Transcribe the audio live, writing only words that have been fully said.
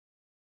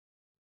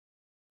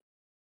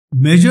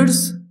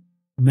measures,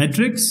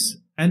 metrics,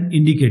 and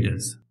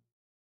indicators.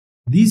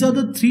 These are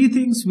the three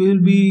things we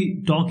will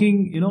be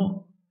talking,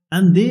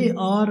 and they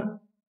are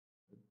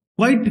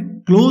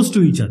quite close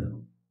to each other.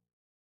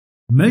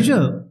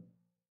 Measure,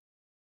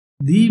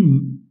 the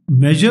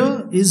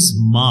measure is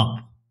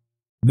mark.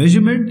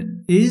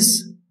 Measurement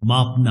is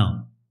mark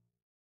now.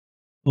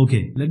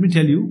 Okay, let me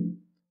tell you.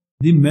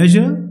 The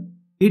measure,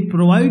 it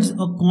provides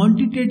a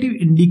quantitative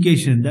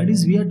indication. That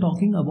is, we are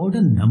talking about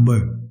a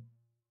number.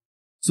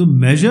 So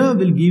measure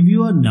will give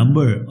you a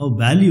number, a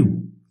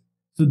value.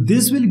 So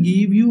this will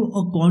give you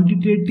a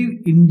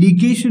quantitative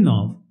indication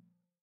of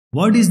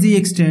what is the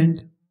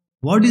extent,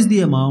 what is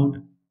the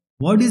amount,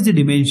 what is the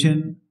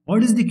dimension,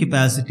 what is the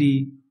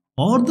capacity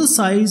or the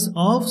size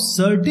of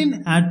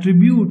certain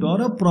attribute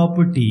or a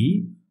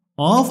property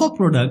of a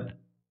product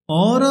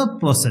or a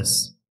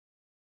process.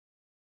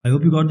 I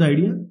hope you got the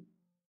idea.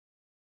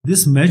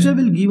 This measure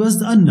will give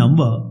us a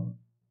number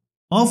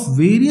of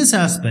various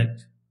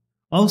aspects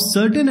of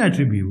certain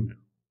attribute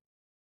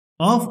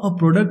of a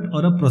product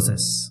or a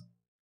process.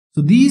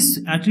 So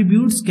these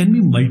attributes can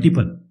be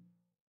multiple,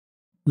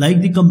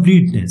 like the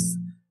completeness,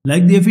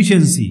 like the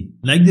efficiency,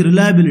 like the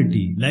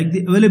reliability, like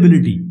the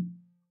availability.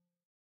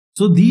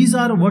 So these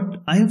are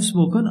what I have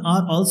spoken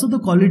are also the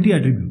quality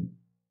attribute.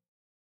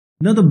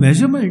 Now the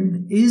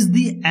measurement is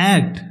the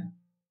act,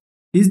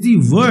 is the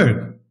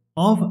work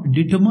of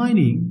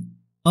determining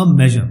a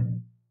measure.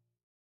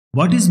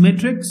 What is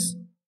metrics?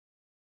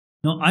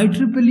 Now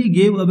IEEE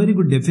gave a very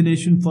good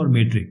definition for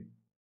metric.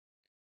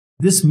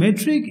 This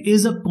metric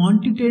is a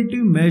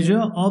quantitative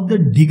measure of the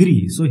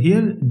degree. So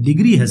here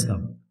degree has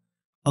come.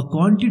 A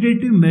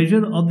quantitative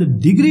measure of the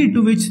degree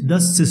to which the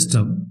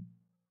system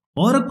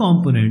or a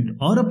component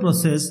or a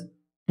process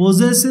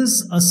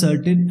possesses a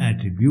certain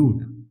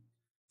attribute.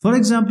 For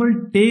example,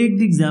 take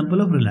the example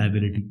of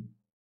reliability.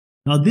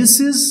 Now this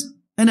is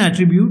an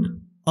attribute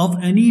of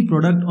any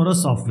product or a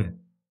software.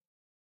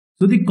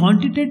 So the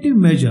quantitative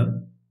measure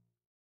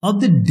of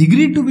the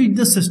degree to which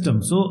the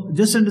system, so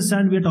just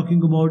understand we are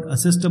talking about a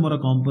system or a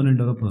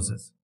component or a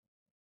process.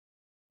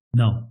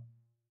 Now,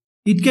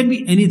 it can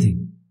be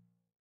anything.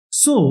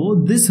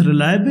 So this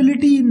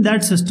reliability in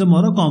that system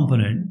or a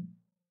component,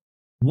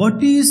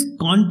 what is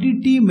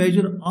quantity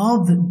measure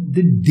of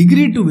the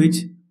degree to which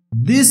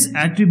this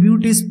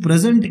attribute is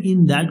present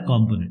in that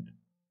component.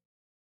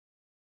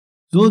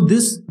 So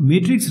this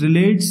matrix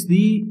relates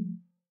the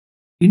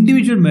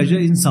individual measure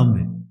in some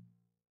way.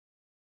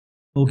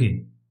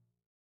 Okay.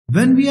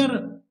 When we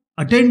are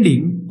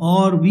attending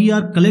or we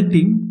are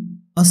collecting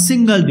a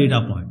single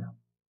data point,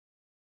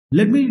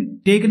 let me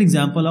take an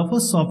example of a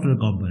software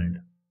component.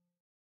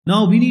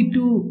 Now we need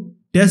to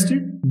test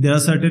it. There are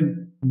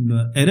certain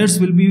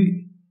errors will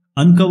be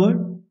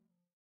uncovered.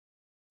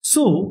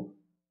 So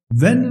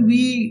when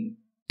we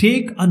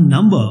take a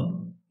number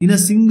in a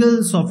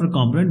single software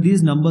component,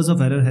 these numbers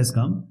of error has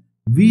come.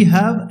 We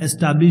have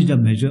established a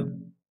measure.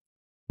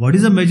 What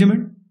is a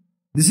measurement?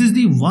 This is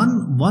the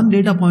one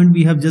data point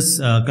we have just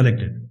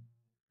collected.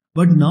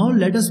 But now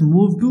let us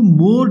move to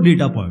more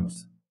data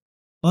points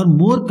or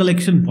more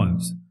collection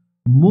points,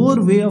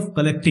 more way of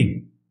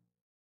collecting.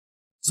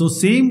 So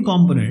same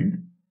component,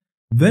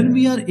 when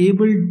we are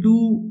able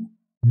to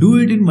do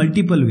it in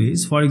multiple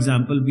ways, for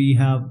example, we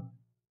have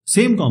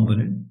same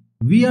component,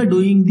 we are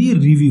doing the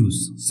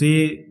reviews,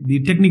 say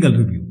the technical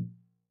review.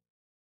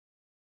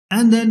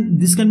 And then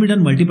this can be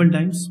done multiple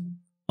times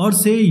or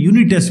say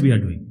unit test we are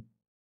doing.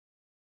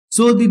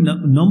 So the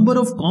number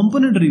of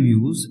component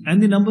reviews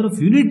and the number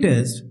of unit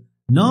tests,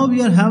 now we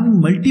are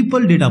having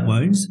multiple data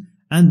points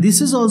and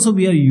this is also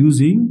we are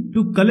using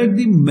to collect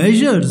the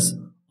measures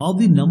of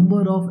the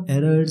number of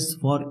errors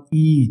for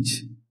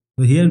each.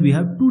 So here we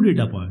have two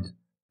data points.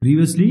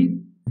 Previously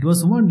it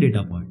was one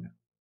data point.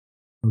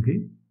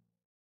 Okay.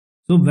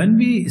 So when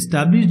we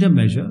establish a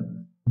measure,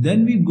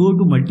 then we go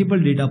to multiple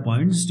data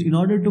points in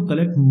order to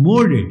collect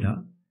more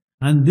data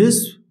and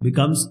this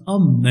becomes a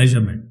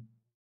measurement.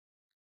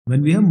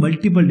 When we have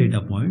multiple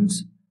data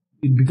points,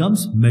 it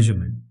becomes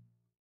measurement.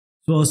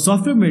 So a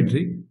software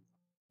metric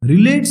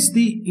relates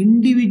the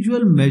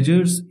individual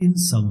measures in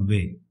some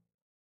way.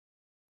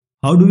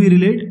 How do we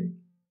relate?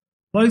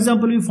 For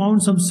example, we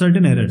found some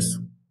certain errors.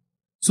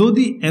 So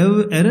the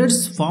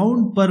errors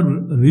found per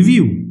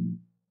review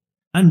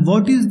and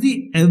what is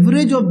the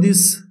average of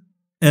these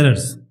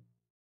errors?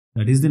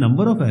 That is the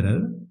number of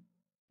error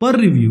per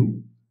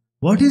review.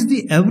 What is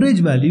the average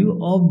value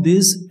of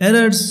these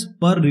errors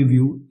per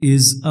review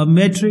is a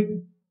metric,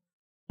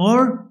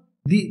 or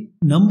the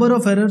number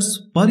of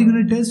errors per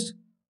unit test.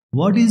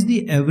 What is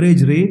the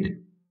average rate?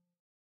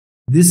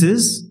 This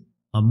is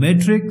a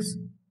metric.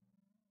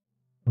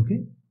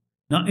 Okay.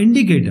 Now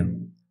indicator.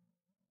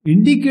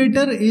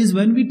 Indicator is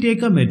when we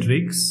take a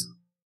matrix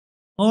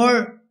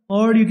or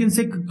you can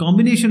say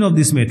combination of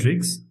these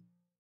metrics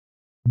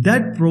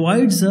that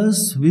provides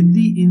us with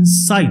the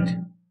insight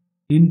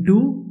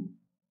into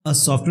a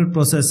software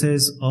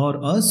processes or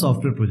a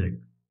software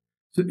project.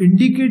 So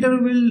indicator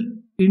will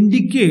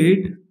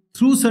indicate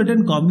through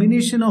certain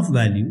combination of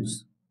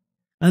values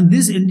And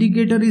this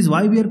indicator is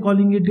why we are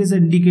calling it as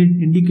an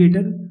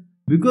indicator,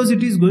 because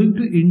it is going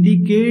to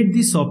indicate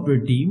the software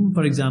team,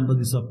 for example,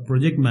 this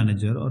project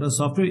manager or a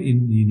software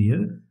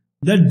engineer,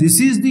 that this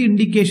is the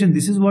indication,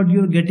 this is what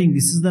you are getting,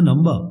 this is the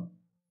number.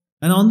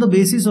 And on the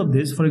basis of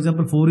this, for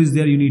example, 4 is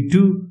there, you need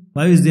 2,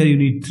 5 is there, you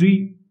need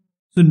 3.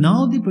 So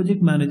now the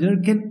project manager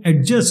can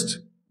adjust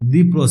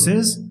the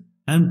process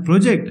and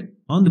project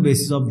on the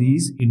basis of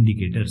these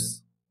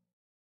indicators.